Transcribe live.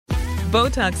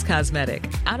Botox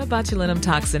Cosmetic, out of botulinum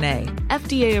toxin A,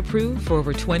 FDA approved for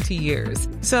over 20 years.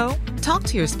 So, talk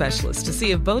to your specialist to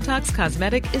see if Botox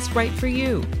Cosmetic is right for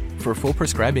you. For full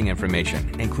prescribing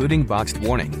information, including boxed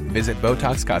warning, visit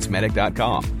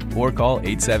BotoxCosmetic.com or call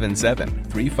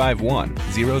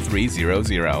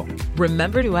 877-351-0300.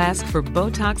 Remember to ask for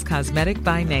Botox Cosmetic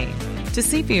by name. To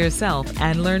see for yourself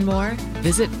and learn more,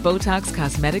 visit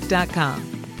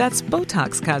BotoxCosmetic.com. That's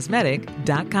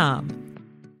BotoxCosmetic.com.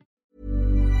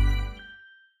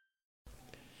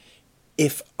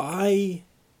 If I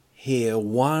hear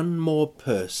one more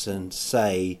person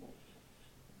say,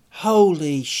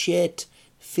 "Holy shit,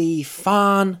 fy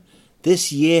fan,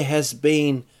 this year has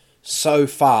been so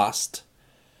fast,"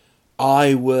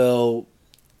 I'll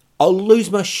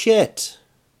lose my shit.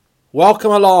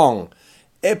 Welcome along.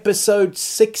 Episode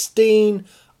 16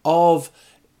 of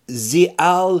the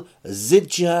Al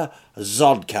Zidja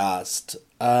Zodcast.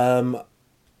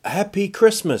 Happy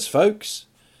Christmas, folks.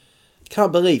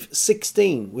 Can't believe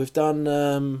 16. We've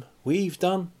done,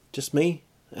 just me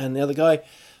and the other guy.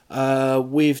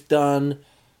 We've done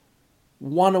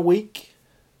one a week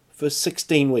for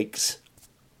 16 weeks,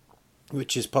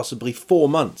 which is possibly 4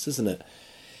 months, isn't it?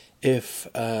 If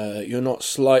you're not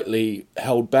slightly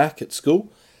held back at school.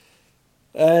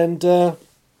 And I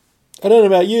don't know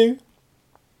about you,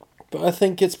 but I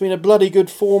think it's been a bloody good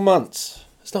 4 months.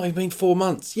 It's not even been 4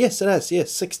 months. Yes, it has.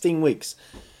 Yes, 16 weeks.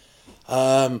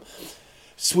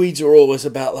 Swedes are always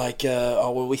about like,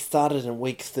 we started in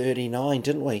week 39,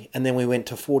 didn't we? And then we went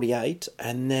to 48,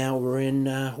 and now we're in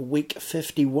week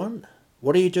 51.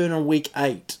 What are you doing on week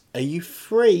 8? Are you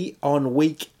free on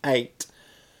week 8?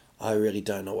 I really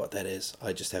don't know what that is.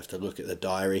 I just have to look at the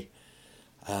diary.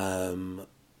 And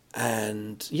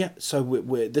yeah, so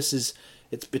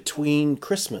it's between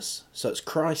Christmas. So it's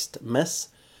Christmas.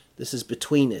 This is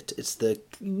between it. It's the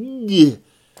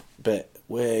bit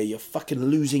where you're fucking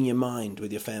losing your mind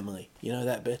with your family. You know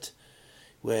that bit?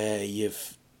 Where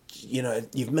you've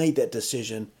made that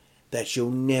decision that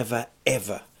you'll never,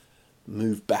 ever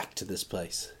move back to this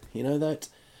place. You know that?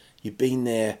 You've been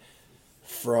there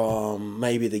from,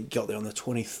 maybe they got there on the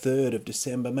 23rd of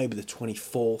December, maybe the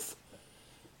 24th,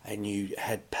 and you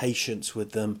had patience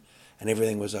with them and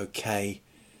everything was okay.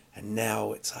 And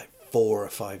now it's like 4 or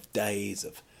 5 days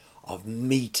of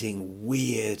meeting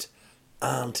weird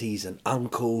aunties and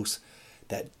uncles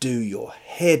that do your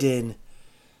head in,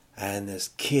 and there's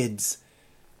kids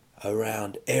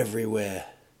around everywhere,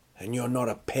 and you're not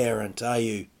a parent, are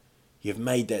you? You've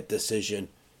made that decision.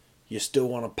 You still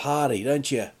want to party,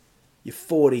 don't you? You're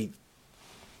 40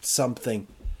 something.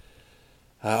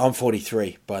 I'm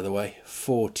 43, by the way.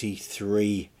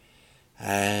 43.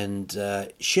 And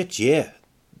shit, yeah.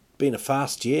 Been a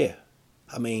fast year.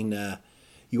 I mean,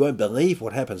 you won't believe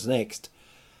what happens next.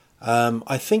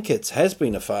 I think it has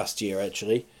been a fast year,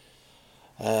 actually.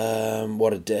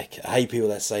 What a dick. I hate people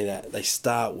that say that. They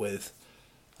start with,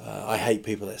 I hate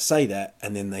people that say that,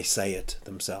 and then they say it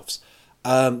themselves.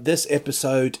 This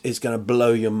episode is going to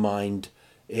blow your mind.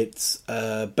 It's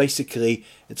basically,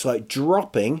 it's like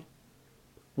dropping,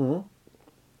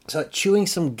 it's like chewing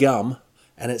some gum,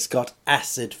 and it's got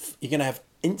acid. You're going to have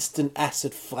instant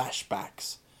acid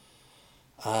flashbacks.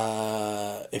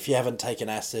 If you haven't taken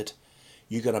acid,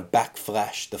 you're going to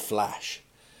backflash the flash,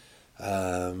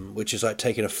 which is like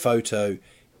taking a photo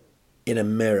in a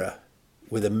mirror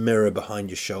with a mirror behind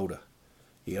your shoulder.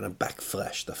 You're going to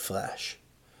backflash the flash.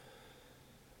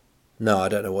 No, I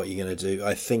don't know what you're going to do.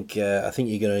 I think you're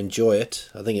going to enjoy it.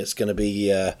 I think it's going to be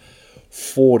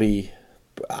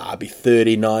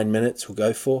 39 minutes we'll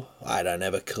go for. I don't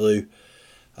have a clue.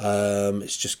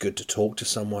 It's just good to talk to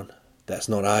someone that's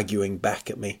not arguing back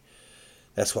at me.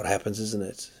 That's what happens, isn't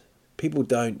it? People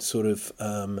don't sort of,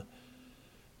 I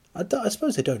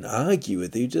suppose they don't argue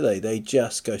with you, do they? They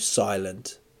just go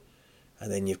silent.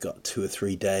 And then you've got 2 or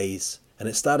 3 days. And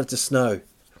it started to snow.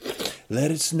 Let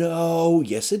it snow.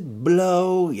 Yes, it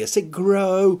blow. Yes, it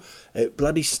grow. It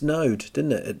bloody snowed,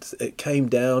 didn't it? It came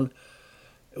down.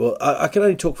 Well, I can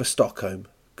only talk for Stockholm.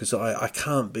 Because I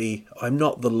can't be, I'm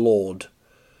not the Lord.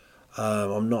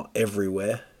 I'm not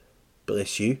everywhere.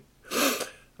 Bless you.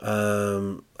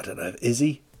 I don't know. Is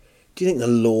he? Do you think the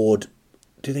Lord,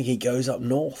 do you think he goes up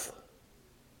north?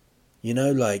 You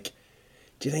know, like,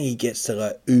 do you think he gets to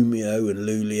like Umeå and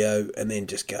Luleå and then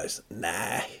just goes,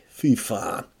 nah, fy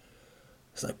fan.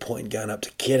 There's no point in going up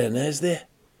to Kiruna, is there?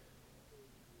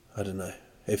 I don't know.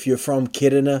 If you're from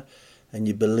Kiruna and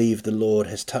you believe the Lord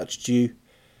has touched you,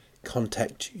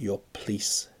 contact your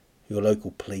police, your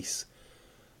local police.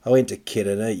 I went to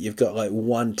Kiruna. You've got like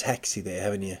one taxi there,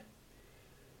 haven't you?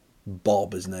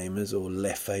 Bob, his name is, or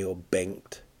Leffe, or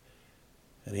Bengt.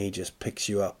 and he just picks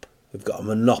you up. They've got a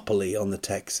monopoly on the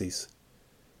taxis.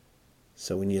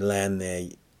 So when you land there,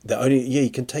 you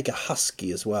can take a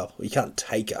husky as well. You can't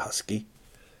take a husky.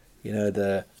 You know,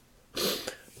 the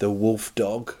wolf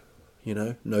dog, you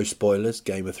know, no spoilers,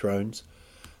 Game of Thrones.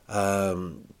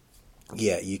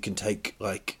 Yeah, you can take,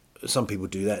 like, some people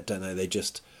do that, don't they? They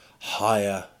just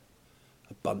hire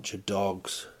a bunch of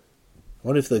dogs. I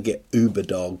wonder if they'll get Uber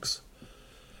dogs,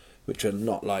 which are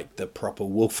not like the proper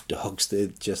wolf dogs. They're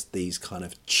just these kind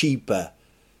of cheaper,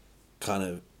 kind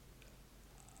of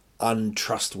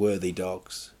untrustworthy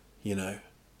dogs, you know.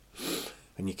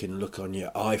 And you can look on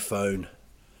your iPhone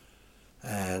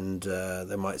and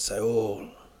they might say, oh,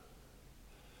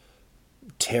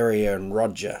 Terrier and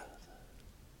Roger,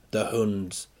 the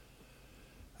Hunds,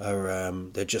 are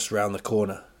they're just round the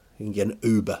corner. You can get an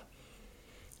Uber.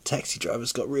 Taxi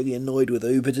drivers got really annoyed with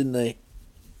Uber, didn't they?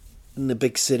 In the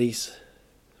big cities,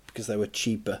 because they were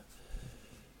cheaper.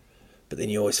 But then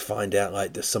you always find out,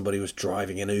 like, that somebody was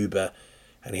driving an Uber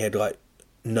and he had, like,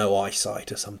 no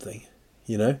eyesight or something,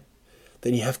 you know?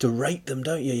 Then you have to rate them,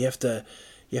 don't you? You have to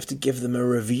give them a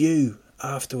review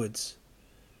afterwards.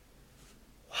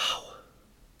 Wow.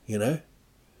 You know?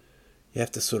 You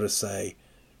have to sort of say,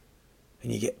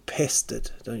 and you get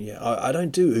pestered, don't you? I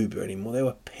don't do Uber anymore. They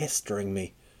were pestering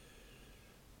me,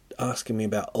 asking me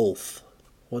about Ulf.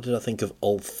 What did I think of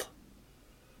Ulf?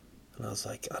 And I was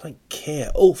like, I don't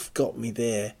care. Ulf got me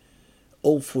there.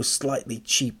 Ulf was slightly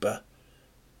cheaper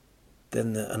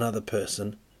than another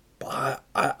person. But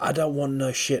I don't want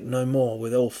no shit no more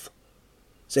with Ulf.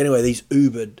 So anyway, these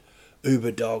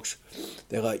Uber dogs,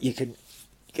 they're like, you can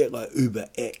get like Uber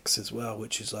X as well,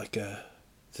 which is like the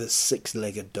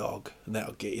 6-legged dog. And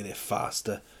that'll get you there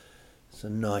faster. It's a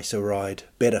nicer ride.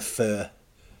 Better fur.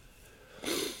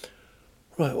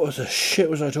 Right, what the shit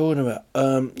was I talking about?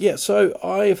 Yeah, so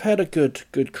I've had a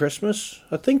good Christmas.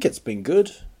 I think it's been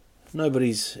good.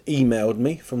 Nobody's emailed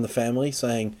me from the family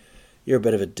saying you're a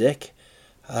bit of a dick.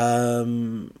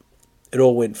 It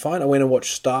all went fine. I went and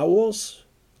watched Star Wars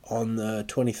on the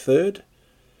 23rd,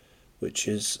 which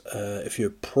is, if you're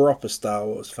a proper Star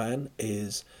Wars fan,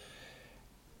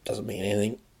 doesn't mean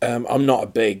anything. I'm not a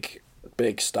big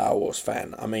Star Wars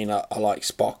fan. I mean, I like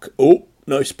Spock. Oh,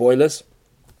 no spoilers.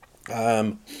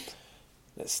 That's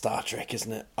Star Trek,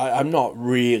 isn't it? I'm not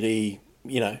really,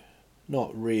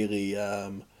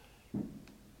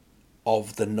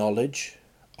 of the knowledge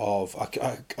of,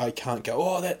 I can't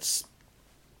go,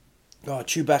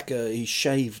 Chewbacca, he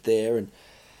shaved there, and,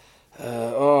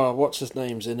 what's his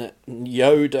name's in it?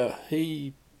 Yoda,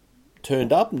 he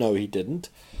turned up? No, he didn't.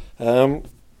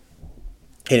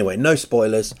 Anyway, no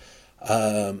spoilers.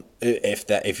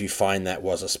 If you find that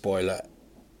was a spoiler,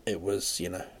 it was,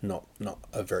 not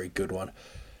a very good one.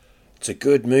 It's a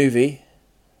good movie.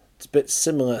 It's a bit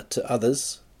similar to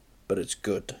others, but it's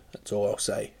good. That's all I'll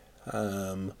say.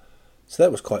 So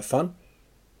that was quite fun.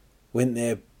 Went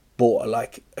there,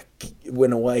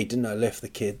 went away, didn't I? Left the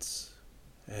kids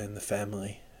and the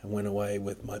family and went away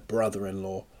with my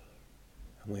brother-in-law,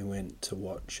 and we went to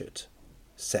watch it.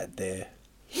 Sat there,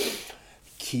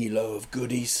 kilo of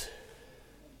goodies,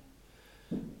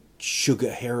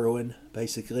 sugar heroin,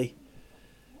 basically.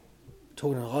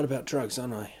 Talking a lot about drugs,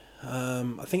 aren't I?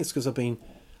 I think it's because I'm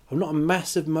not a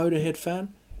massive Motorhead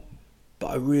fan, but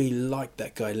I really liked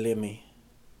that guy Lemmy.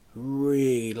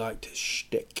 Really liked his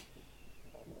shtick.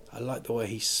 I liked the way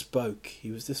he spoke.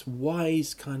 He was this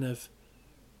wise,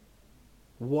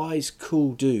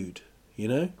 cool dude,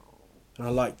 And I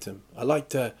liked him. I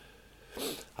like a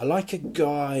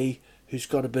guy who's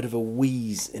got a bit of a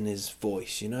wheeze in his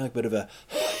voice, a bit of a,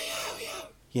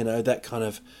 that kind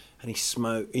of, and he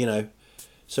smoked,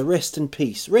 So rest in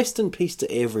peace. Rest in peace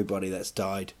to everybody that's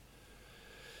died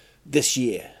this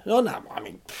year. Oh, no, I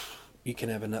mean, you can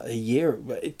have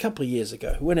a couple of years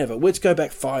ago, whenever. Let's go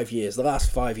back 5 years. The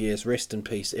last 5 years, rest in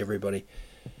peace, everybody.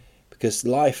 Because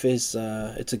life is,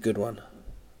 it's a good one.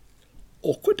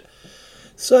 Awkward.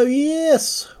 So,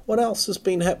 yes, what else has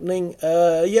been happening?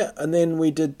 And then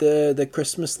we did the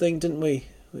Christmas thing, didn't we?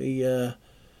 We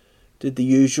did the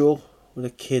usual. Where the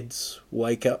kids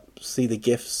wake up, see the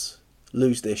gifts,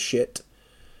 lose their shit,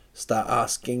 start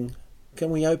asking, can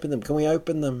we open them?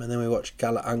 And then we watched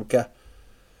Kalle Anka,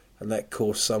 and that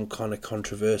caused some kind of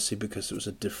controversy because it was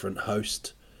a different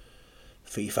host.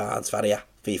 Fy fan, Sverige.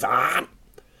 Fy fan!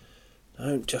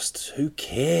 Who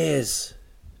cares?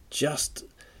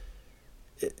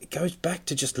 It goes back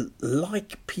to just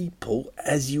like people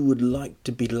as you would like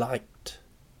to be liked.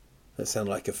 That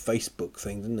sounded like a Facebook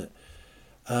thing, didn't it?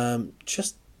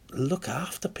 Just look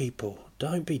after people.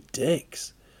 Don't be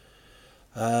dicks.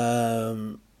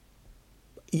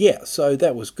 yeah, so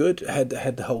that was good. Had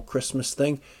the whole Christmas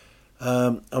thing.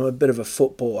 I'm a bit of a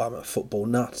football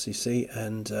nut, you see,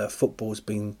 and football's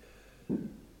been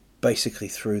basically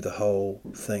through the whole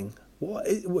thing.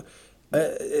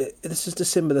 This is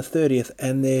December the 30th,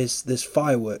 and there's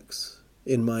fireworks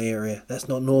in my area. That's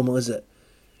not normal, is it?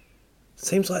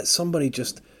 Seems like somebody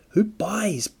who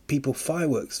buys people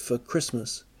fireworks for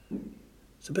Christmas?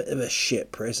 It's a bit of a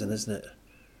shit present, isn't it?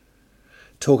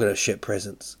 Talking of shit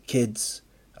presents, kids.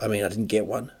 I mean, I didn't get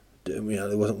one. There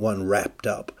wasn't one wrapped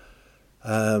up.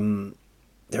 They're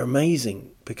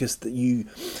amazing because you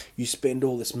spend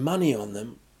all this money on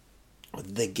them,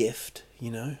 the gift,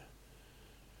 and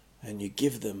you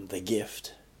give them the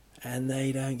gift, and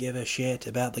they don't give a shit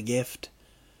about the gift.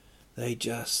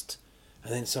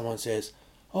 And then someone says,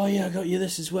 "Oh yeah, I got you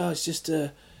this as well. It's just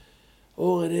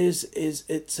all it is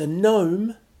it's a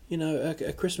gnome,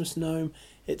 a Christmas gnome.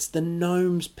 It's the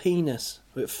gnome's penis.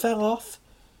 It fell off."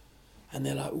 And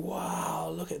they're like,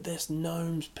 "Wow, look at this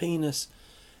gnome's penis."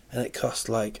 And it cost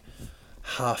like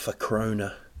half a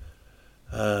krona.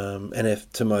 And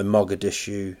if to my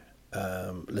Mogadishu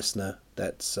listener,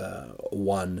 that's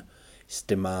one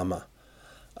stimama.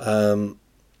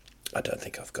 I don't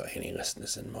think I've got any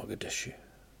listeners in Mogadishu.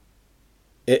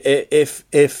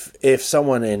 If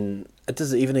someone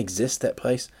does it even exist, that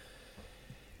place?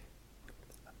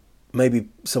 Maybe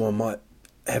someone might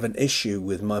have an issue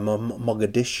with my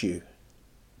Mogadishu.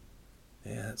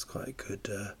 Yeah, that's quite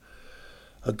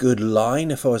a good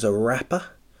line if I was a rapper.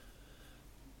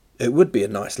 It would be a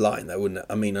nice line though, wouldn't it?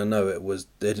 I mean, I know it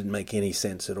didn't make any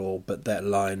sense at all, but that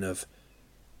line of,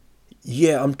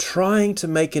 yeah, I'm trying to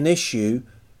make an issue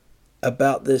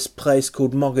about this place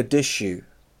called Mogadishu.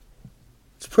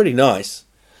 It's pretty nice.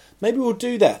 Maybe we'll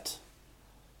do that.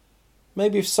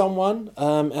 Maybe if someone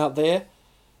out there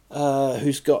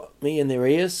who's got me in their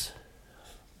ears,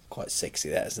 quite sexy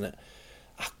that, isn't it?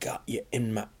 I got you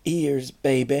in my ears,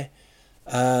 baby.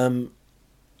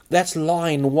 That's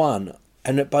line one.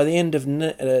 And by the end of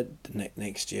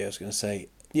next year, I was going to say,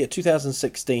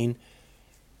 2016,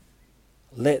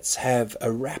 let's have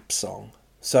a rap song.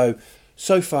 So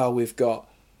far we've got,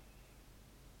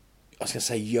 I was going to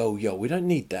say yo-yo. We don't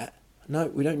need that. No,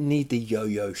 we don't need the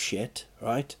yo-yo shit,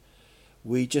 right?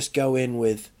 We just go in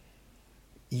with,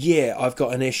 yeah, I've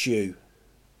got an issue.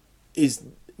 Is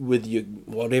with you,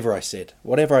 whatever I said.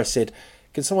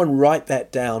 Can someone write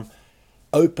that down?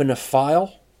 Open a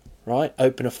file, right?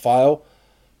 Open a file,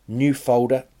 new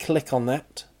folder, click on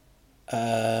that,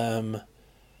 and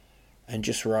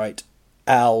just write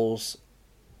Al's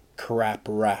crap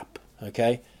rap,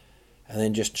 okay? And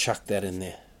then just chuck that in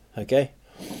there, okay?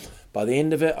 By the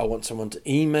end of it, I want someone to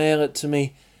email it to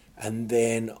me, and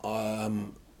then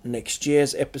next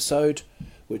year's episode,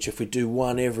 which if we do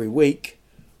one every week,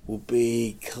 will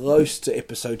be close to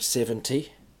episode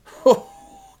 70. Oh,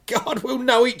 God, we'll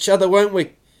know each other, won't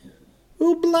we?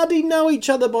 We'll bloody know each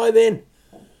other by then.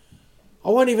 I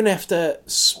won't even have to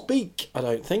speak, I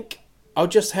don't think. I'll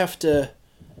just have to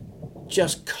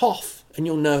cough and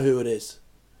you'll know who it is.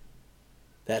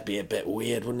 That'd be a bit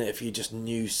weird, wouldn't it, if you just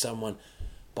knew someone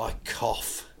by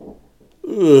cough.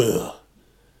 Ugh.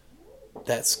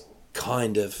 That's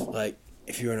kind of like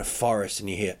if you're in a forest and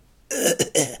you hear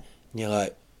and you're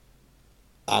like,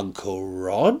 Uncle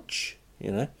Rog,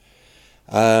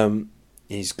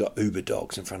 he's got Uber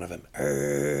dogs in front of him.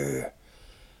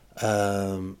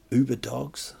 Uber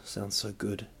dogs sounds so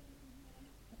good.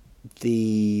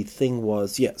 The thing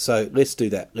was, so let's do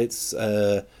that. Let's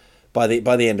by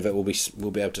the end of it, we'll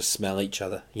be able to smell each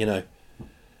other.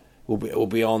 We'll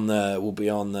be on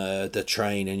the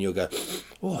train, and you'll go,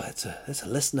 oh, that's a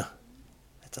listener.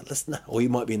 That's a listener. Or you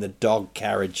might be in the dog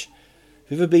carriage.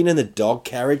 Have you ever been in the dog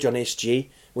carriage on SG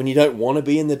when you don't want to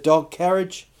be in the dog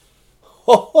carriage?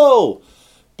 Ho!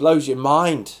 Blows your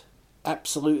mind.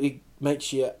 Absolutely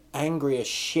makes you angry as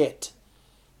shit.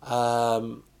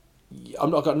 I've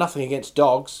got nothing against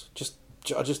dogs.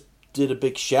 I just did a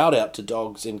big shout out to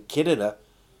dogs in Kirina,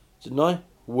 didn't I?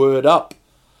 Word up.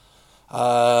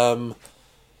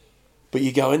 But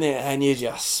you go in there and you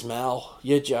just smell.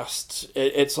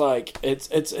 It's like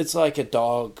a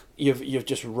dog. You've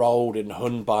just rolled in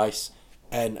Hundbeiss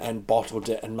and bottled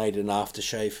it and made an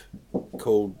aftershave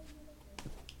called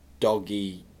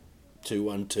Doggy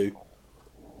 212.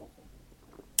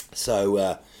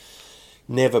 So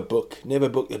never book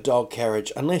the dog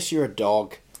carriage unless you're a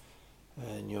dog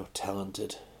and you're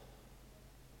talented.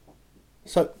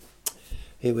 So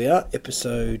here we are,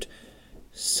 episode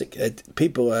 6.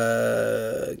 People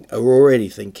are already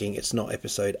thinking it's not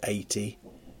episode 80.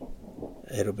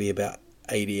 It'll be about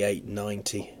 88,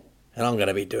 90. And I'm going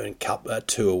to be doing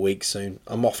 2 a week soon.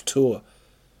 I'm off tour.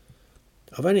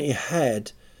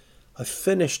 I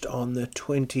finished on the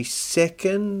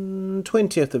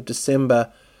 20th of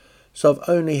December, so I've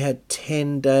only had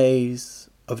 10 days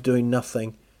of doing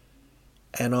nothing,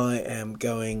 and I am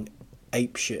going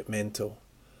apeshit mental.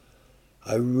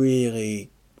 I really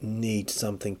need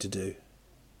something to do.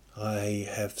 I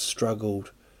have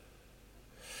struggled.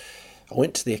 I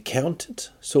went to the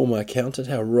accountant, saw my accountant.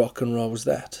 How rock and roll was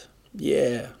that?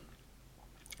 Yeah.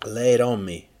 Lay it on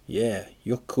me. Yeah,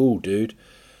 you're cool, dude.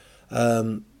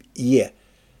 It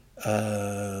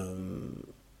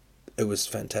was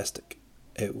fantastic.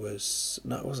 It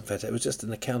wasn't fantastic. It was just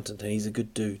an accountant, and he's a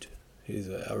good dude.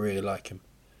 I really like him.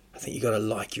 I think you got to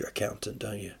like your accountant,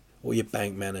 don't you? Or your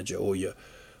bank manager, or your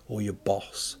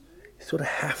boss. You sort of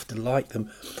have to like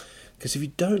them, because if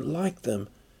you don't like them,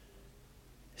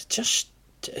 it's just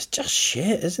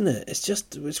shit, isn't it?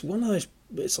 It's one of those.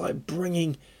 It's like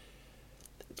bringing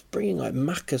like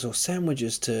macas or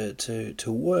sandwiches to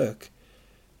work,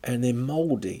 and they're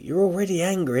mouldy. You're already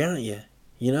angry, aren't you?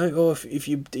 You know, or if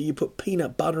you put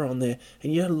peanut butter on there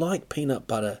and you don't like peanut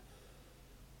butter,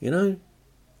 you know,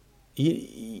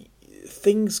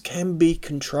 things can be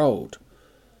controlled.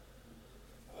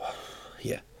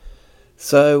 Yeah.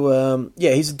 So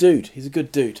he's a dude. He's a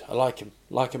good dude. I like him.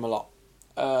 Like him a lot.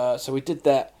 So we did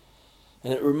that,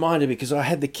 and it reminded me, because I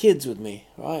had the kids with me,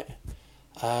 right?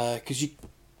 Because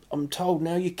I'm told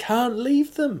now you can't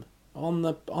leave them on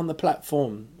the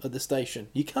platform at the station.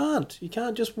 You can't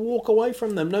just walk away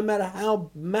from them, no matter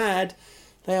how mad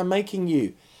they are making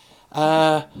you.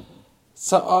 So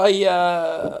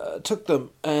I took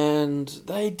them, and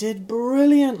they did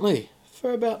brilliantly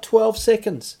for about 12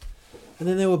 seconds, and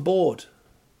then they were bored.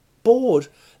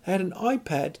 They had an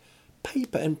iPad,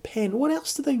 paper and pen. What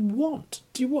else do they want?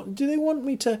 Do they want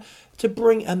me to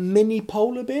bring a mini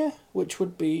polar bear, which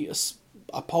would be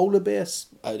a polar bear,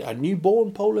 a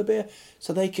newborn polar bear,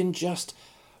 so they can just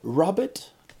rub it?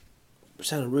 It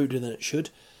sounded ruder than it should.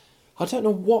 I don't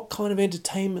know what kind of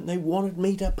entertainment they wanted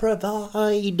me to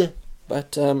provide,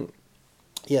 but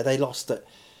they lost it.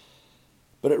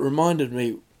 But it reminded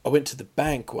me, I went to the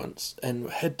bank once and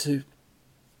had to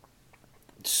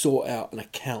sort out an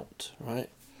account, right?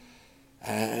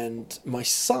 And my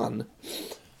son,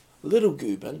 little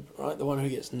Gooban, right, the one who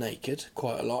gets naked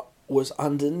quite a lot, was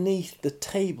underneath the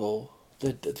table,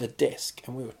 the desk,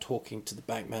 and we were talking to the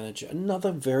bank manager,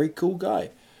 another very cool guy.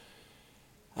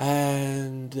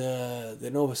 And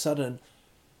then all of a sudden,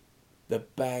 the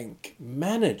bank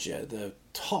manager,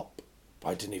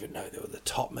 I didn't even know they were the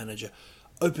top manager,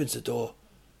 opens the door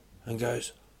and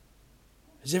goes,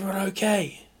 "Is everyone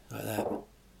okay?" Like that.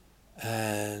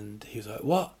 And he was like,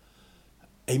 "What?"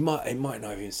 He might not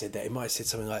have even said that. He might have said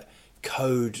something like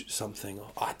code something,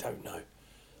 or I don't know.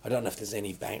 I don't know if there's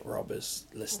any bank robbers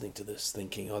listening to this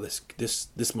thinking, "Oh, this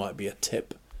might be a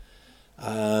tip."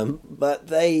 But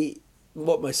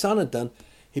what my son had done,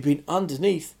 he'd been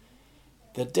underneath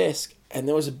the desk, and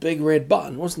there was a big red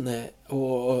button, wasn't there,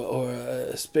 or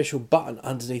a special button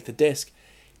underneath the desk.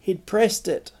 He'd pressed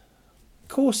it. Of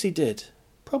course he did.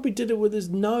 Probably did it with his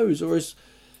nose or his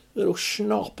little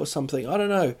schnopp or something. I don't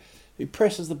know. He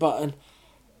presses the button,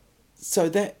 so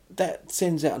that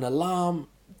sends out an alarm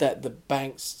that the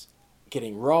bank's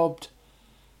getting robbed,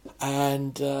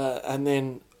 and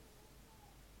then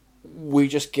we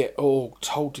just get all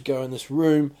told to go in this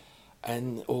room,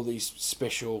 and all these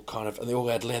special and they all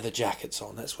had leather jackets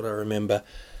on. That's what I remember.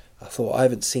 I thought, I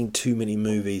haven't seen too many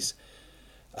movies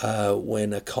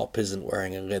when a cop isn't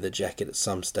wearing a leather jacket at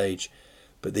some stage,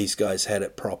 but these guys had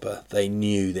it proper. They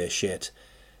knew their shit.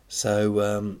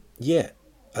 So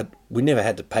we never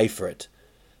had to pay for it,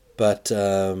 but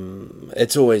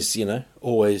it's always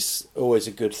always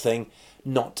a good thing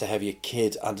not to have your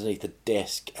kid underneath a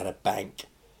desk at a bank,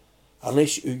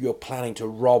 unless you're planning to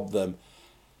rob them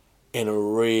in a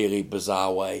really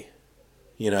bizarre way,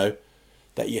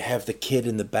 that you have the kid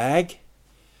in the bag,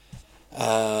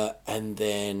 and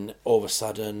then all of a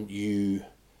sudden you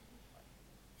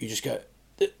just go,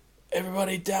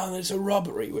 "Everybody down, there's a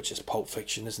robbery," which is Pulp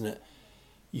Fiction, isn't it?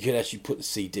 You could actually put the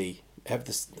CD, have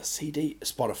the CD,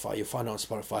 Spotify, you'll find it on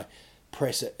Spotify,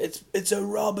 press it, it's a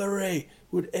robbery,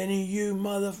 would any of you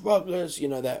motherfuckers,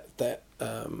 that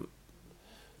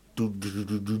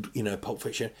Pulp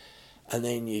Fiction, and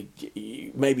then you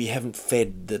maybe haven't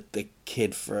fed the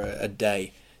kid for a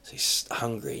day, so he's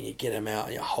hungry, and you get him out,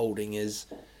 and you're holding his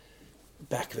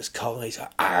back of his collar, he's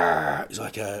like, "Arr!" He's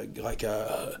like a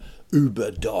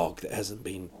Uber dog that hasn't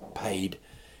been paid.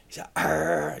 He's like,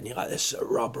 "Arr!" And you're like, "This is a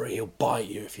robbery, he'll bite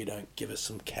you if you don't give us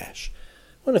some cash." I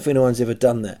wonder if anyone's ever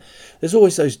done that. There's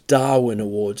always those Darwin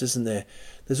Awards, isn't there?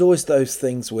 There's always those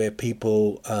things where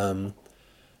people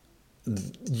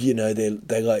you know, they're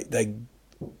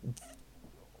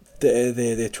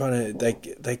trying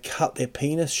to they cut their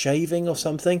penis shaving or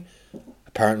something.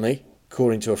 Apparently,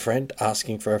 according to a friend,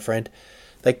 asking for a friend,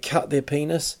 they cut their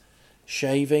penis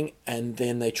shaving and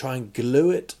then they try and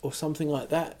glue it or something like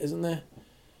that, isn't there?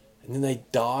 And then they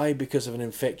die because of an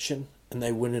infection and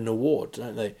they win an award,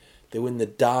 don't they? They win the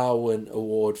Darwin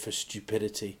Award for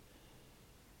stupidity.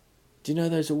 Do you know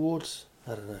those awards?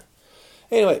 I don't know.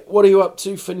 Anyway, what are you up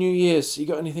to for New Year's? You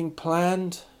got anything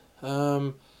planned?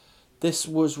 This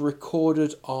was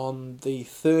recorded on the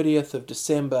 30th of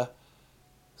December.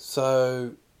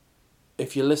 So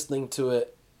if you're listening to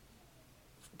it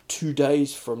 2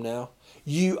 days from now,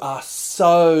 you are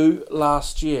so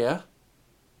last year.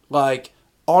 Like,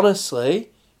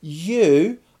 honestly,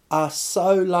 you are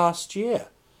so last year.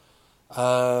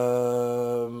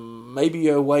 Maybe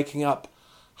you're waking up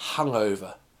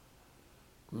hungover.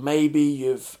 Maybe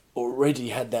you've already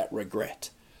had that regret.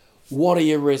 What are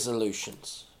your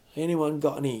resolutions? Anyone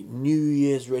got any New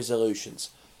Year's resolutions?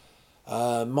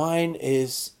 Mine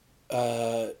is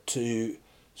to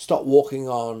stop walking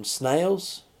on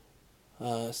sneagles,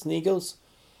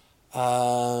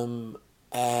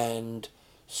 and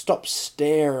stop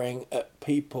staring at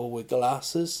people with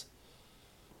glasses,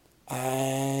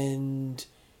 and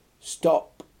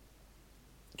stop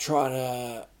trying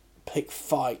to pick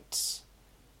fights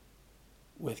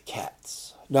with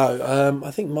cats. No,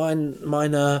 I think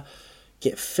mine are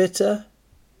get fitter,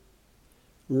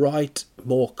 write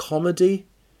more comedy,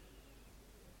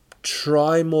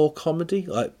 try more comedy,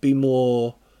 like be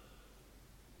more,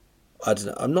 I don't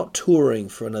know, I'm not touring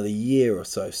for another year or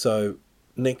so, so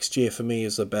next year for me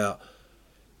is about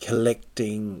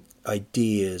collecting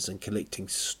ideas and collecting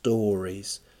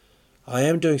stories. I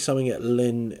am doing something at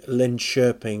Lynn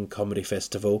Sherping Comedy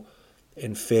Festival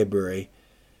in February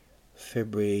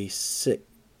 6,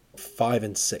 5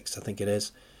 and 6, I think it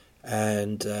is,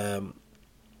 and I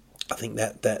think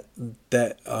that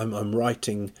I'm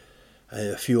writing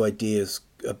a few ideas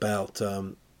about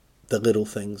the little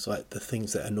things, like the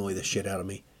things that annoy the shit out of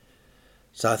me.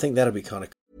 So I think that'll be kind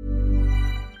of.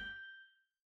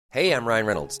 Hey, I'm Ryan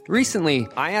Reynolds. Recently,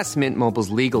 I asked Mint Mobile's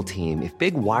legal team if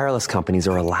big wireless companies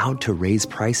are allowed to raise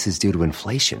prices due to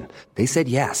inflation. They said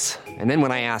yes. And then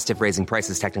when I asked if raising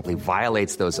prices technically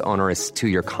violates those onerous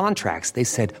 2-year contracts, they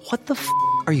said, "What the f***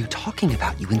 are you talking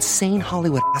about, you insane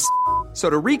Hollywood ass?" So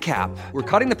to recap, we're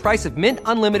cutting the price of Mint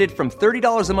Unlimited from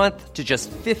 $30 a month to just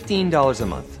 $15 a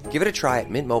month. Give it a try at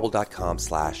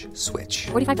mintmobile.com/switch.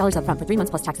 $45 up front for 3 months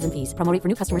plus taxes and fees. Promo rate for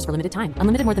new customers for limited time.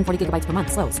 Unlimited more than 40 gigabytes per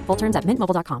month. Slows full terms at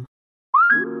mintmobile.com.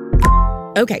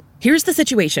 Okay, here's the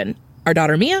situation. Our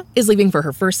daughter Mia is leaving for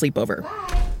her first sleepover.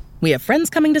 We have friends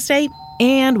coming to stay,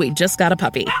 and we just got a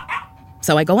puppy.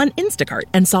 So I go on Instacart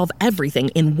and solve everything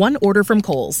in one order from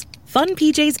Kohl's. Fun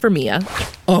PJs for Mia.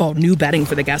 Oh, new bedding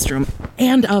for the guest room.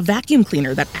 And a vacuum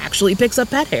cleaner that actually picks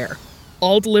up pet hair.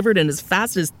 All delivered in as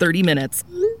fast as 30 minutes.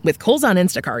 With Kohl's on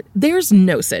Instacart, there's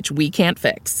no such we can't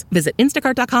fix. Visit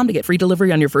instacart.com to get free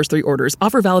delivery on your first 3 orders.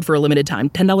 Offer valid for a limited time.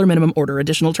 $10 minimum order.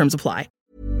 Additional terms apply.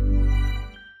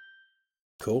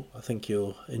 Cool. I think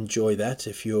you'll enjoy that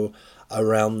if you're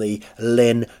around the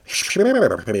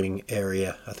Linköping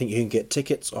area. I think you can get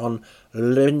tickets on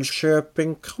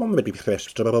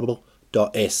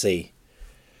linköpingcomedyfestival.se.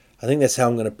 I think that's how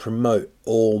I'm going to promote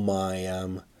all my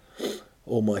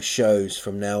shows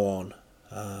from now on.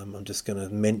 I'm just going to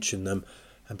mention them,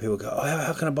 and people go, "Oh,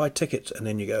 how can I buy tickets?" And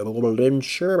then you go,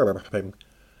 Linköping.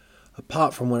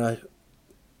 Apart from when I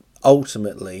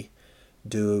ultimately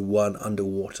do one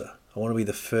underwater. I want to be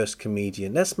the first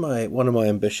comedian. That's one of my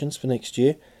ambitions for next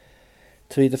year.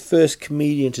 To be the first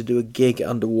comedian to do a gig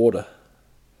underwater.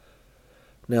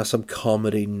 Now some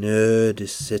comedy nerd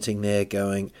is sitting there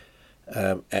going,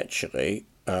 Tom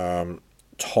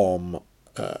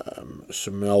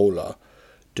Simola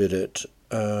did it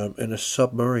in a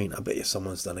submarine. I bet you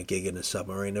someone's done a gig in a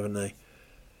submarine, haven't they?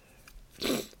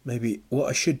 Maybe what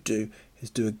I should do is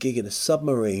do a gig in a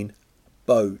submarine,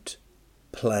 boat,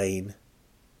 plane.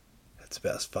 That's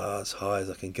about as far as high as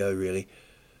I can go, really.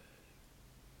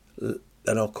 And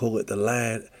I'll call it the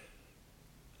land.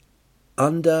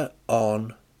 Upper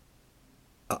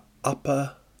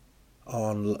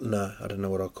on. No, I don't know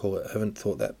what I'll call it. I haven't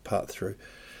thought that part through.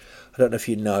 I don't know if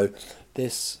you know,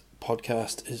 this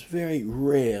podcast is very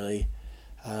rarely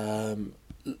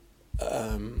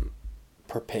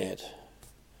prepared.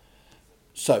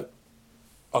 So,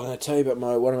 I'm going to tell you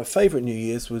about one of my favourite New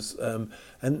Year's was, and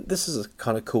this is a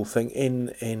kind of cool thing.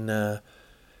 In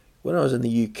when I was in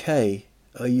the UK,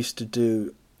 I used to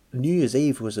do New Year's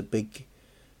Eve was a big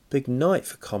night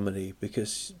for comedy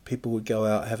because people would go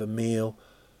out, have a meal,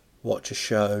 watch a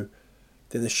show.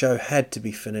 Then the show had to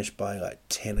be finished by like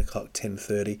 10 o'clock,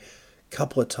 10:30. A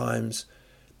couple of times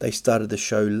they started the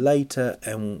show later,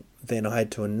 and then I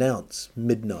had to announce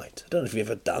midnight. I don't know if you've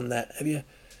ever done that, have you?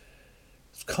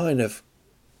 It's kind of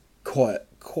quite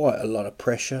a lot of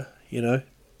pressure, you know.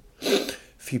 A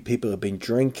few people have been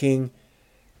drinking,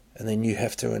 and then you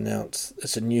have to announce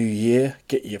it's a new year.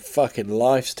 Get your fucking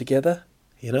lives together,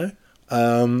 you know.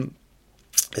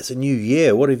 It's a new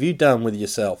year. What have you done with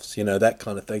yourselves? You know, that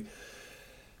kind of thing.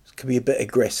 It can be a bit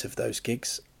aggressive, those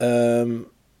gigs.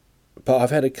 But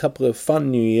I've had a couple of fun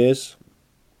New Years.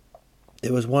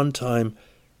 There was one time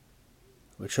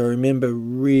which I remember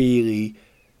really,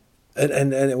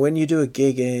 and when you do a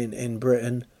gig in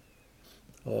Britain,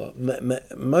 or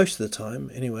most of the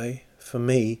time anyway, for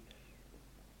me,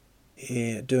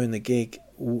 doing the gig,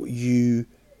 you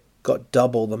got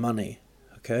double the money,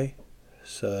 okay?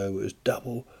 So it was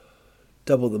double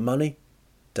the money,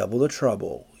 double the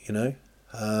trouble, you know?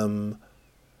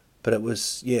 But it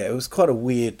was quite a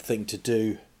weird thing to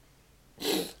do.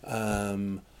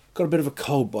 Got a bit of a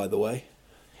cold, by the way.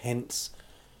 Hence,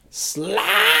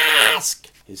 Slask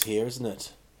is here, isn't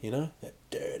it? You know, that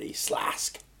dirty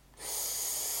Slask.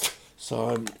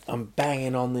 So I'm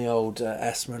banging on the old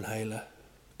asthma inhaler.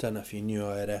 Don't know if you knew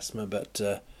I had asthma, but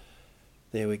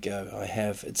there we go. I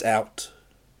have. It's out.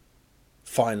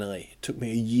 Finally, it took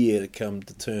me a year to come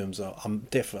to terms.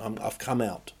 I've come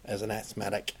out as an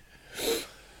asthmatic.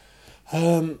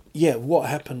 What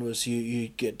happened was you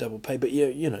get double pay, but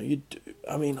I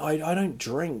don't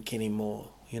drink anymore.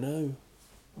 You know,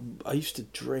 I used to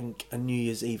drink on New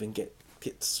Year's Eve and get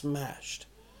smashed.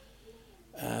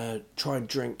 Try and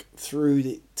drink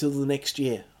through till the next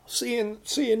year. See you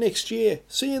next year.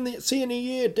 See you in a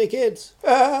year, dickheads.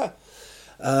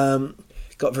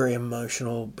 Got very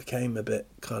emotional, became a bit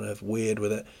kind of weird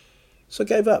with it. So I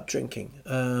gave up drinking.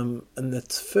 And the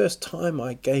first time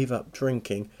I gave up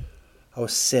drinking, I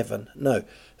was 7. No,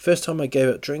 first time I gave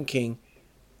up drinking,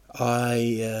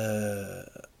 I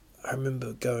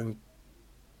remember going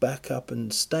back up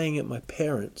and staying at my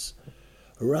parents'.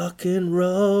 Rock and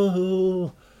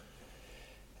roll.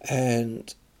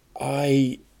 And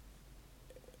I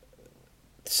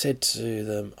said to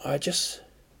them,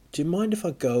 do you mind if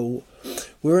I go?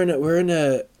 We're in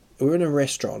a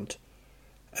restaurant,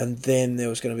 and then there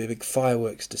was going to be a big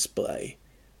fireworks display.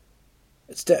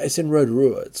 It's in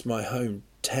Rotorua. It's my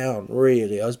hometown,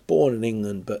 really. I was born in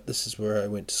England, but this is where I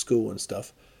went to school and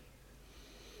stuff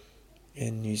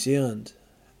in New Zealand.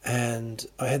 And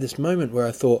I had this moment where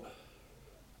I thought,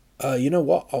 you know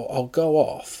what? I'll go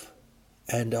off,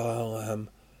 and I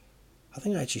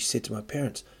think I actually said to my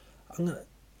parents,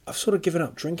 I've sort of given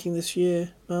up drinking this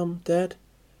year, Mum, Dad.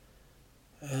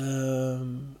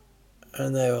 And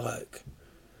they were like,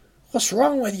 what's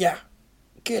wrong with you?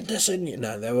 Get this in you.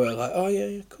 No, they were like, oh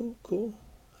yeah, cool.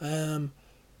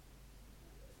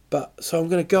 But so I'm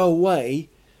going to go away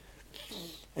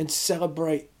and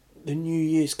celebrate the New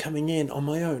Year's coming in on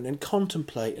my own and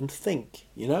contemplate and think,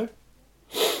 you know?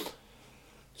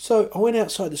 So I went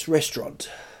outside this restaurant,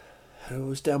 and it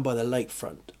was down by the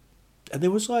lakefront, and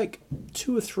there was like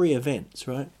 2 or 3 events,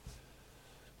 right?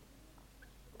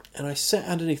 And I sat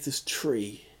underneath this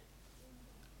tree,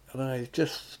 and I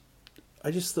just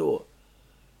thought,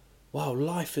 wow,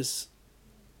 life is,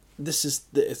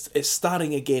 it's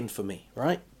starting again for me,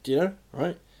 right? Do you know,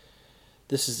 right?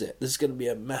 This is it. This is going to be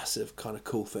a massive kind of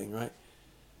cool thing, right?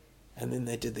 And then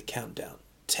they did the countdown.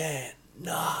 10,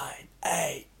 9,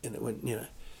 8, and it went, you know,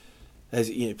 as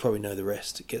you probably know the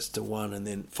rest. It gets to 1, and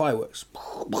then fireworks.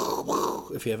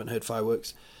 If you haven't heard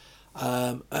fireworks.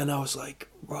 And I was like,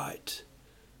 right,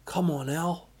 come on,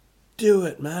 Al, do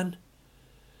it, man.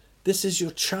 This is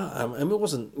your charm. I mean, it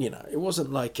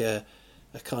wasn't like a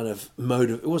kind of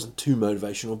it wasn't too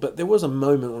motivational, but there was a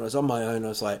moment when I was on my own. I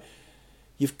was like,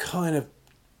 you've kind of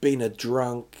been a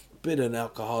drunk, been an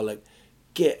alcoholic.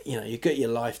 You got your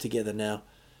life together now.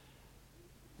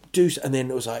 And then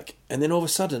it was like, and then all of a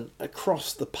sudden,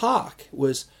 across the park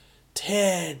was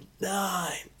 10,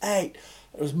 9, 8.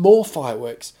 There was more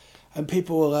fireworks, and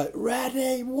people were like,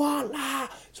 ready, voila.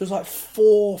 So it was like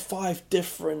 4 or 5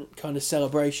 different kind of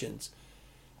celebrations,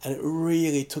 and it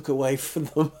really took away from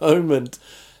the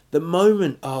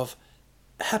moment of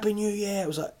Happy New Year. It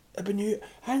was like, Happy New Year,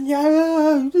 and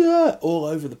yeah, all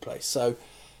over the place. So,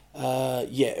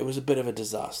 it was a bit of a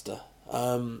disaster.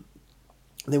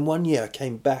 Then one year I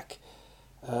came back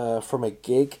from a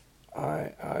gig.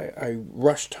 I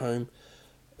rushed home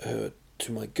to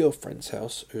my girlfriend's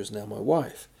house, who is now my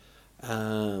wife.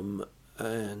 And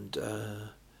I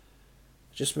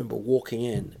just remember walking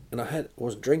in, and I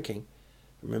wasn't drinking.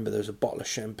 I remember there was a bottle of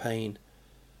champagne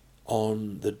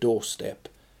on the doorstep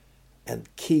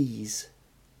and keys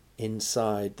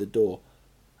inside the door.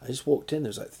 I just walked in, there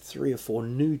was like 3 or 4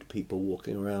 nude people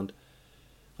walking around.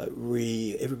 Like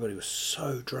everybody was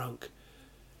so drunk.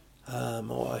 My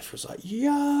wife was like,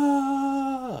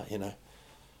 yeah, you know.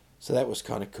 So that was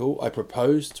kind of cool. I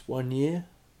proposed one year,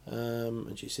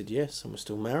 and she said yes, and we're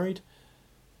still married.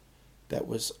 I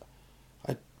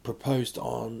proposed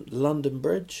on London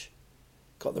Bridge.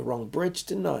 Got the wrong bridge,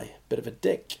 didn't I? Bit of a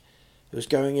dick. It was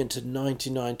going into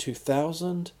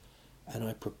 99-2000, and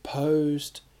I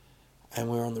proposed, and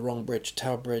we were on the wrong bridge,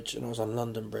 Tower Bridge, and I was on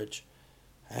London Bridge,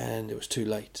 and it was too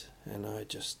late, and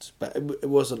but it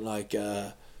wasn't like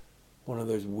one of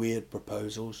those weird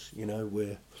proposals, you know,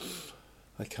 where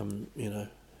I come, you know,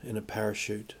 in a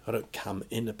parachute. I don't come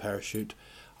in a parachute.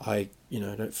 I, you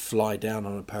know, don't fly down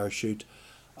on a parachute.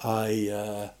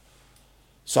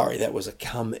 Sorry, that was a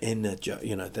come in a joke,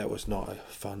 you know, that was not a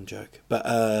fun joke,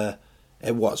 but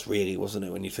it was really, wasn't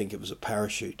it, when you think it was a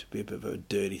parachute? It'd be a bit of a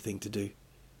dirty thing to do.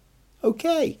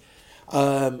 Okay.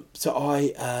 So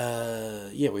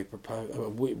we proposed.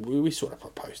 We sort of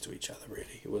proposed to each other.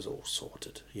 Really, it was all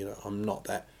sorted. You know, I'm not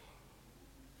that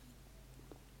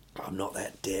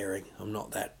daring. I'm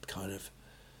not that kind of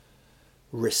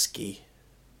risky.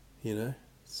 You know,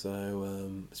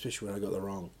 so especially when I got the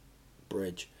wrong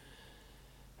bridge.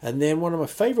 And then one of my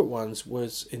favourite ones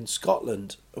was in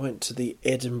Scotland. I went to the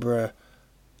Edinburgh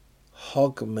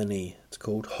Hogmanay. It's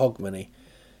called Hogmanay.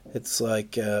 It's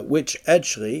like, which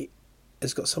actually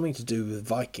has got something to do with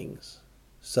Vikings.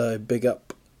 So big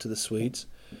up to the Swedes.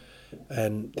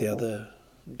 And the other,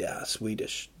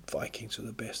 Swedish Vikings were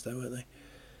the best though, weren't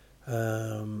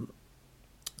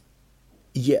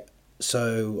they?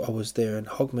 So I was there in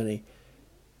Hogmanay. It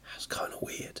was kind of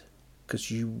weird. Because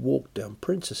you walk down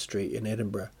Princess Street in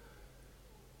Edinburgh.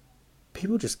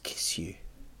 People just kiss you.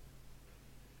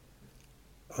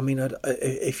 I mean,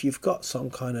 if you've got some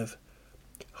kind of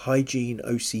hygiene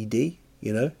OCD,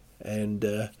 you know, and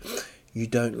you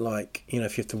don't like, you know,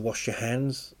 if you have to wash your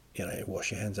hands, you know,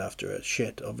 wash your hands after a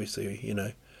shit, obviously, you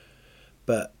know,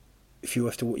 but if you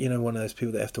have to, you know, one of those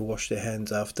people that have to wash their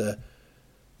hands after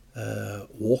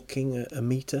walking a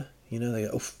metre, you know, they go,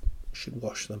 oh, should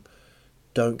wash them.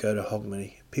 Don't go to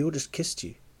Hogmanay. People just kissed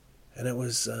you, and it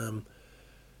was, I'll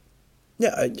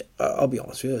be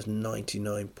honest with you,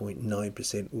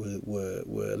 99.9%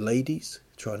 were ladies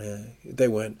they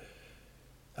weren't.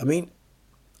 I mean,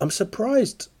 I'm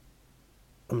surprised.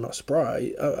 I'm not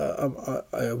surprised.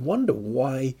 I wonder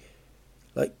why,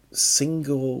 like,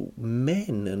 single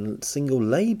men and single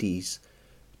ladies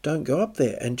don't go up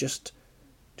there and just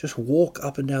walk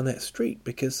up and down that street,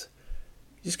 because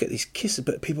you just get these kisses.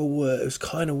 But it was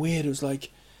kind of weird. It was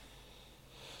like,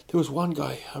 there was one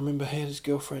guy, I remember, he had his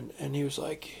girlfriend, and he was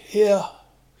like, here,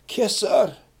 kiss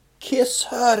her,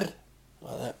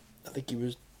 like that. I think he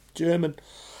was German,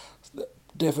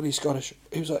 definitely Scottish.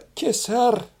 He was like, kiss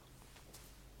her.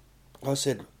 I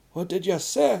said, what did you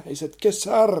say? He said, kiss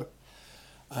her.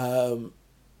 It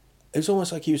was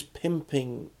almost like he was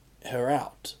pimping her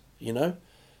out, you know.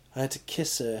 I had to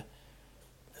kiss her.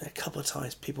 And a couple of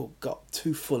times people got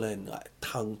too full in, like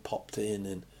tongue popped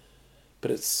in,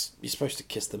 but you're supposed to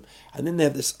kiss them. And then they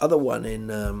have this other one in,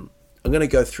 I'm going to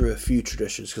go through a few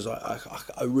traditions, because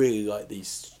I really like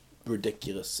these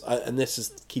ridiculous, and this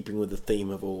is keeping with the theme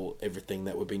of everything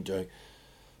that we've been doing.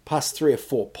 Past 3 or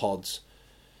 4 pods,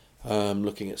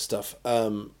 looking at stuff.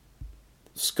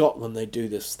 Scotland, they do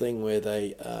this thing where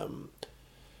they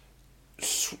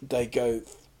do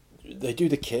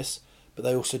the kiss, but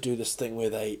they also do this thing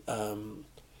where they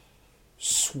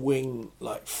swing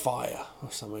like fire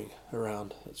or something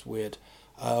around. It's weird.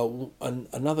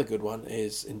 Another good one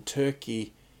is in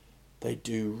Turkey. They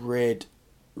do red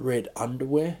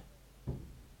underwear.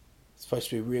 It's supposed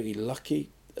to be really lucky.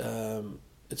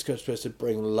 It's supposed to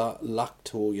bring luck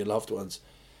to all your loved ones.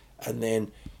 And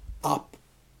then up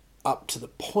to the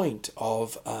point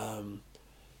of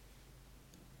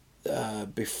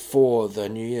before the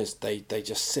New Year's, they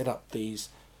just set up these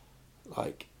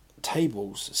like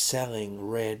tables selling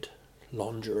red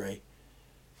lingerie,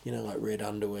 you know, like red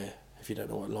underwear. If you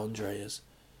don't know what lingerie is,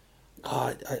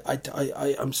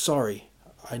 I'm sorry,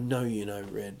 I know you know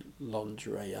red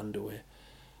lingerie underwear.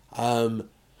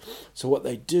 So what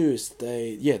they do is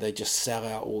they just sell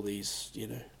out all these, you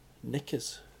know,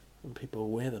 knickers, and people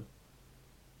wear them.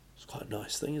 It's quite a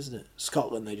nice thing, isn't it?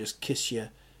 Scotland, they just kiss you.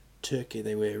 Turkey,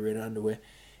 they wear red underwear.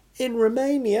 In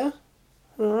Romania,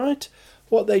 all right,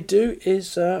 what they do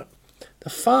is the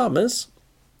farmers,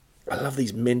 I love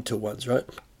these mental ones, right?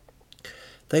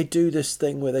 They do this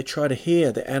thing where they try to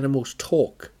hear the animals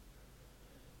talk,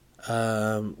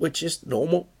 which is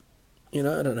normal. You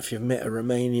know, I don't know if you've met a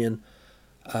Romanian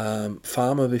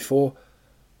farmer before,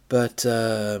 but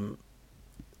and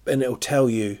it'll tell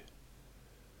you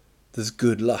there's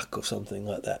good luck or something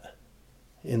like that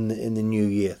in the new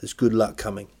year. There's good luck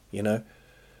coming. You know,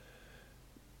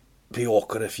 be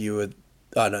awkward if you were,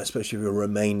 I don't know, especially if you're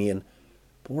Romanian.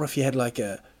 But what if you had like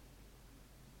an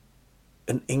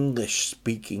English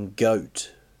speaking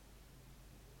goat,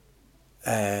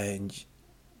 and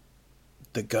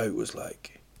the goat was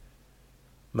like,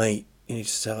 "Mate, you need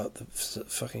to sell out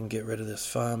fucking get rid of this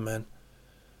farm, man.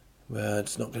 Well,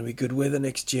 it's not going to be good weather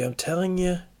next year, I'm telling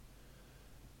you."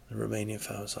 The Romanian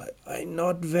farmer's like, "I'm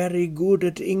not very good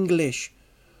at English.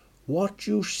 What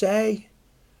you say?"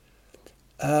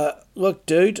 Look,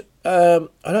 dude, I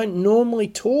don't normally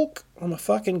talk. I'm a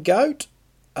fucking goat.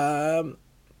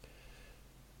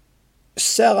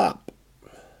 Sell up.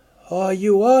 Oh,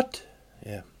 you what?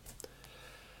 Yeah.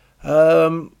 I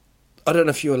don't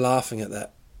know if you were laughing at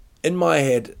that. In my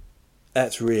head,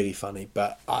 that's really funny,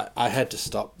 but I had to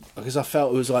stop because I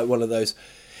felt it was like one of those.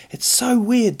 It's so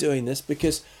weird doing this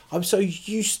because I'm so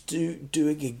used to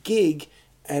doing a gig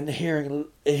and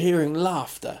hearing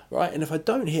laughter, right? And if I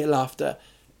don't hear laughter,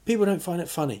 people don't find it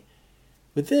funny.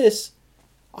 With this,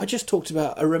 I just talked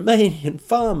about a Romanian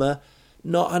farmer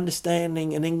not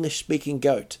understanding an English-speaking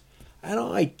goat. And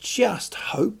I just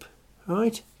hope,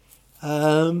 right,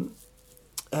 that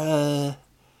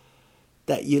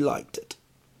you liked it.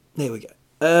 There we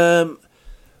go.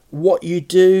 What you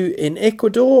do in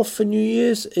Ecuador for New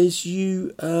Year's is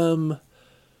you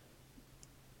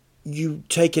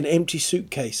take an empty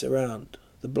suitcase around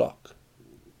the block.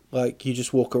 Like, you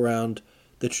just walk around.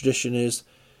 The tradition is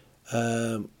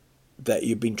that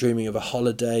you've been dreaming of a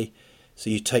holiday,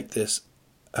 so you take this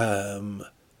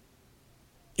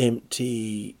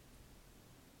empty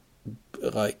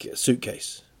like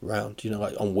suitcase round, you know,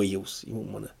 like on wheels. You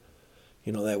wouldn't want to,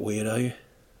 you're not that weird, are you?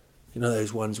 You know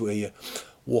those ones where you're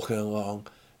walking along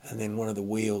and then one of the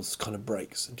wheels kind of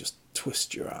breaks and just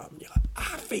twist your arm. You're like,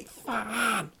 I feel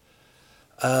fun.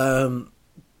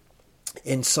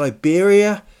 In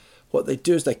Siberia, what they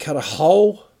do is they cut a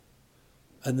hole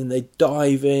and then they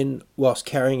dive in whilst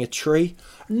carrying a tree.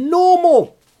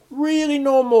 Normal! Really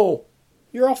normal.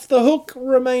 You're off the hook,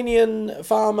 Romanian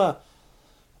farmer.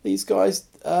 These guys,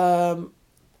 but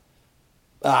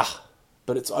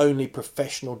it's only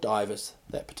professional divers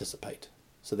that participate.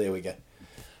 So there we go.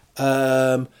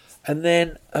 And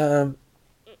then,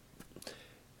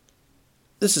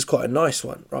 this is quite a nice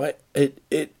one, right?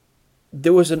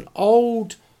 There was an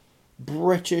old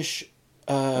British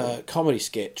comedy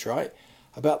sketch, right,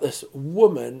 about this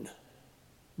woman,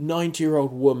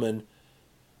 90-year-old woman,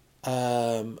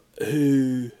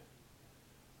 who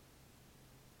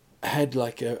had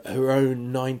like her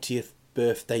own 90th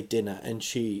birthday dinner, and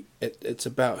it's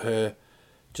about her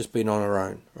just being on her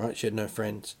own, right? She had no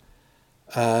friends.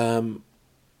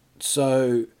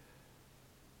 So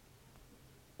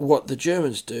what the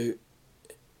Germans do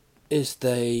is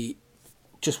they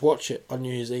just watch it on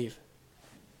New Year's Eve.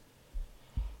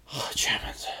 Oh,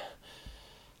 Germans,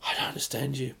 I don't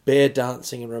understand you. Bear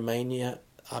dancing in Romania.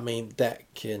 I mean,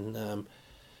 that can,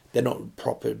 they're not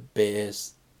proper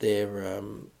bears. They're,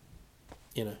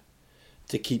 to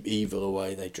keep evil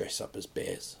away, they dress up as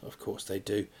bears. Of course they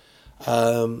do.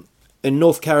 In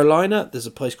North Carolina, there's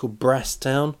a place called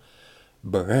Brasstown.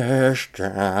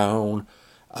 Brasstown.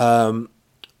 An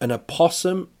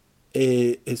opossum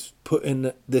is put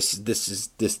in, this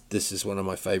is one of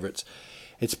my favourites.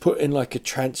 It's put in like a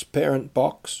transparent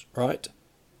box, right?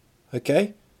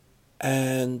 Okay?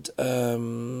 And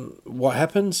what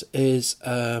happens is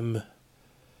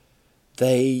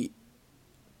this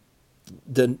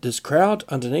crowd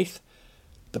underneath,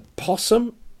 the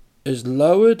possum is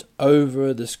lowered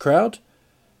over this crowd,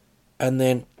 and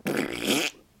then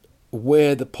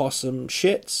where the possum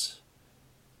shits,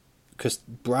 because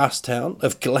Brasstown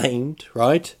have claimed,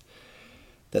 right,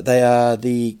 that they are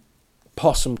the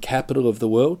possum capital of the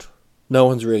world. No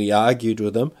one's really argued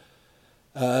with them.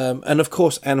 And of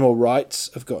course, animal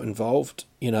rights have got involved,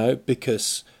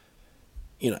 because,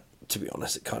 to be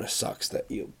honest, it kind of sucks that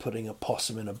you're putting a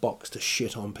possum in a box to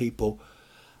shit on people.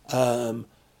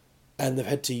 And they've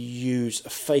had to use a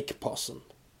fake possum.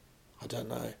 I don't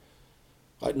know.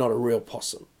 Like, not a real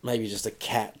possum. Maybe just a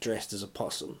cat dressed as a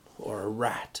possum, or a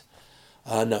rat.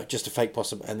 No, just a fake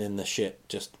possum, and then the shit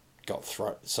just got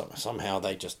thrown. Somehow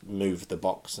they just moved the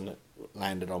box and it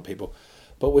landed on people.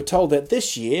 But we're told that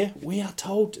this year,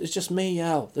 it's just me,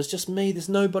 Al. There's just me. There's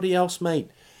nobody else, mate.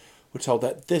 We're told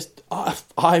that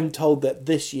I'm told that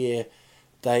this year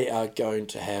they are going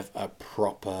to have a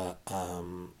proper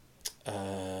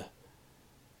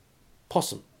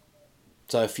possum.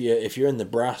 So if you're in the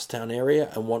Brasstown area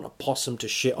and want a possum to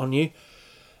shit on you,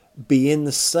 be in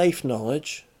the safe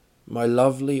knowledge, my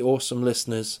lovely, awesome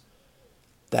listeners,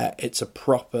 that it's a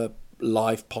proper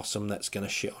live possum that's going to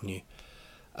shit on you.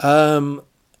 And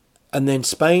then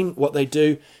Spain, what they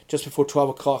do just before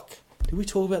 12 o'clock. Did we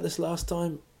talk about this last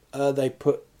time? They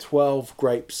put 12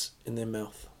 grapes in their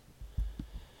mouth.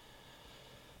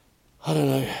 I don't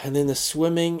know. And then the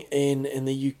swimming in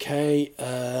the UK,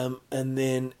 and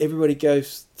then everybody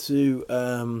goes to,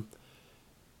 I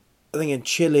think in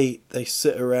Chile they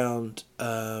sit around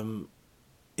in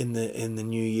the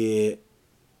New Year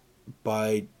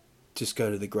by just go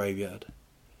to the graveyard.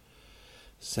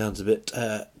 Sounds a bit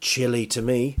chilly to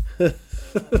me.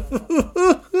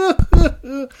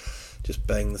 Just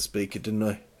banged the speaker, didn't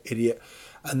I? Idiot.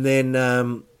 And then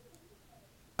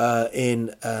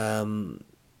in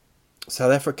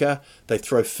South Africa, they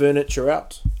throw furniture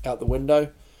out the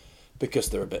window because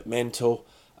they're a bit mental.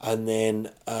 And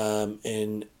then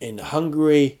in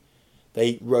Hungary, they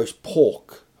eat roast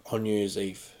pork on New Year's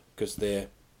Eve because they're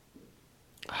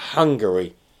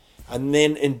Hungary. And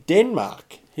then in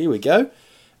Denmark, here we go,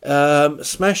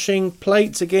 smashing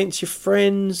plates against your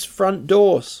friends' front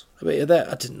doors. I bet you that.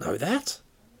 I didn't know that.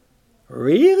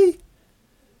 Really?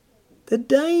 The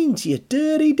Danes, you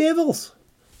dirty devils.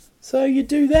 So you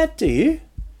do that, do you?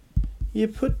 You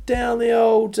put down the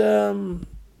old,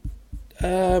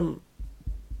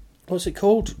 what's it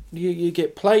called? You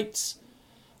get plates,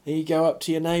 and you go up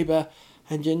to your neighbour,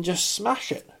 and you just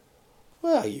smash it.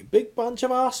 Well, you big bunch of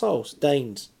arseholes,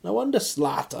 Danes. No wonder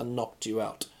Zlatan knocked you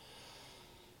out.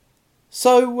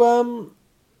 So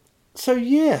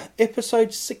yeah,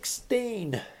 episode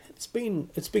 16. It's been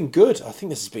good. I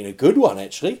think this has been a good one,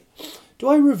 actually. Do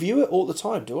I review it all the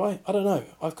time? Do I? I don't know.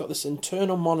 I've got this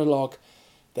internal monologue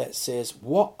that says,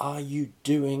 "What are you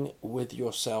doing with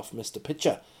yourself, Mr.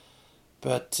 Pitcher?"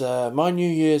 But my New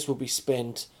Year's will be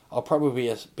spent. I'll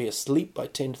probably be asleep by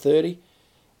 10:30.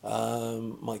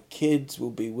 My kids will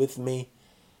be with me.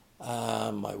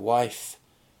 My wife.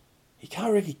 You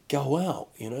can't really go out,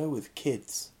 with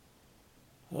kids.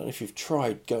 I don't know if you've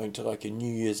tried going to like a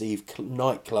New Year's Eve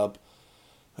nightclub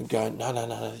and going, no,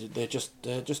 they're just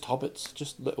hobbits,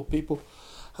 just little people.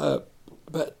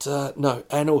 But no,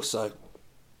 and also,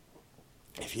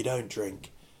 if you don't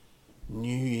drink,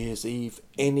 New Year's Eve,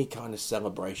 any kind of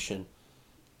celebration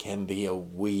can be a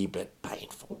wee bit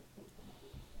painful.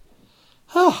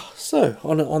 So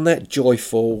on that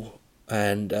joyful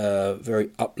and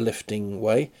very uplifting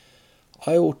way,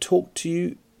 I will talk to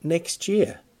you next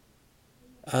year.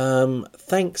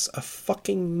 Thanks a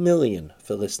fucking million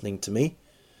for listening to me.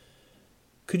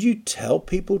 Could you tell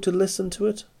people to listen to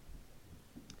it?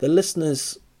 The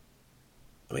listeners,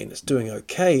 it's doing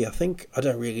okay. I think I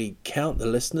don't really count the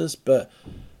listeners, but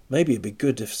maybe it'd be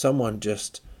good if someone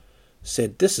just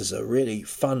said, this is a really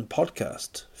fun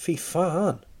podcast. Fy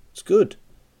fan. It's good.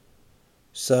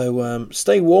 So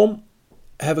stay warm.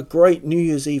 Have a great New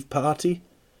Year's Eve party.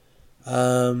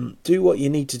 Do what you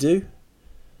need to do.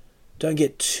 Don't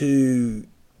get too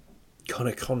kind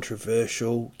of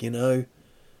controversial,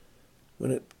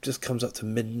 When it just comes up to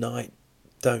midnight,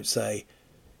 don't say,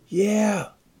 yeah,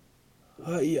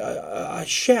 I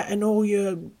shat in all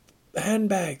your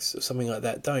handbags or something like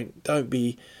that. Don't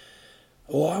be,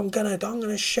 I'm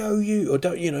gonna show you, or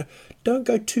don't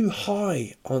go too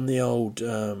high on the old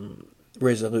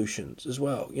resolutions as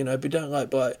well, but don't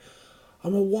like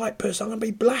I'm a white person, I'm going to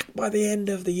be black by the end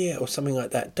of the year or something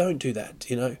like that. Don't do that,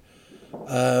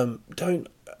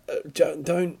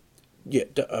 Don't,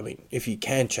 if you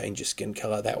can change your skin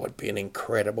colour, that would be an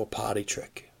incredible party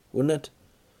trick, wouldn't it?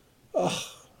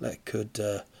 Oh, that could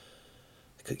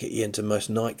get you into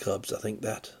most nightclubs, I think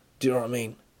that. Do you know what I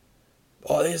mean?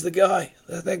 Oh, there's the guy.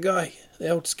 There's that guy. The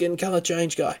old skin colour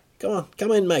change guy. Come on,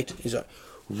 come in, mate. He's like,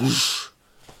 whoosh.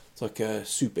 It's like a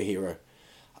superhero.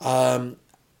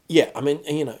 Yeah,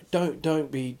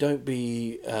 don't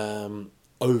be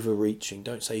overreaching.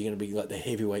 Don't say you're going to be like the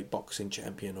heavyweight boxing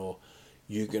champion, or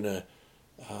you're going to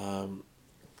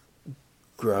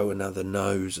grow another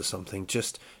nose or something.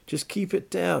 Just keep it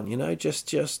down,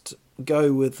 Just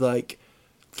go with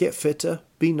get fitter,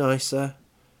 be nicer,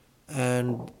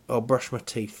 and I'll brush my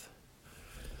teeth.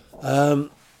 Have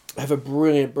a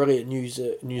brilliant news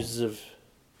of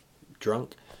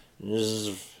drunk.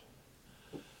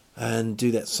 And do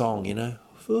that song,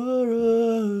 For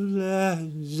all I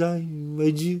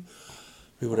made you.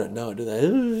 People don't know it, do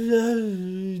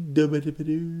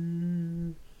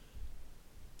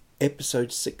they?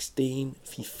 Episode 16,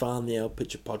 Fy fan the Old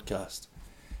Pitcher podcast.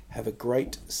 Have a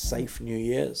great, safe New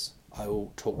Year's. I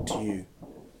will talk to you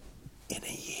in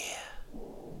a year.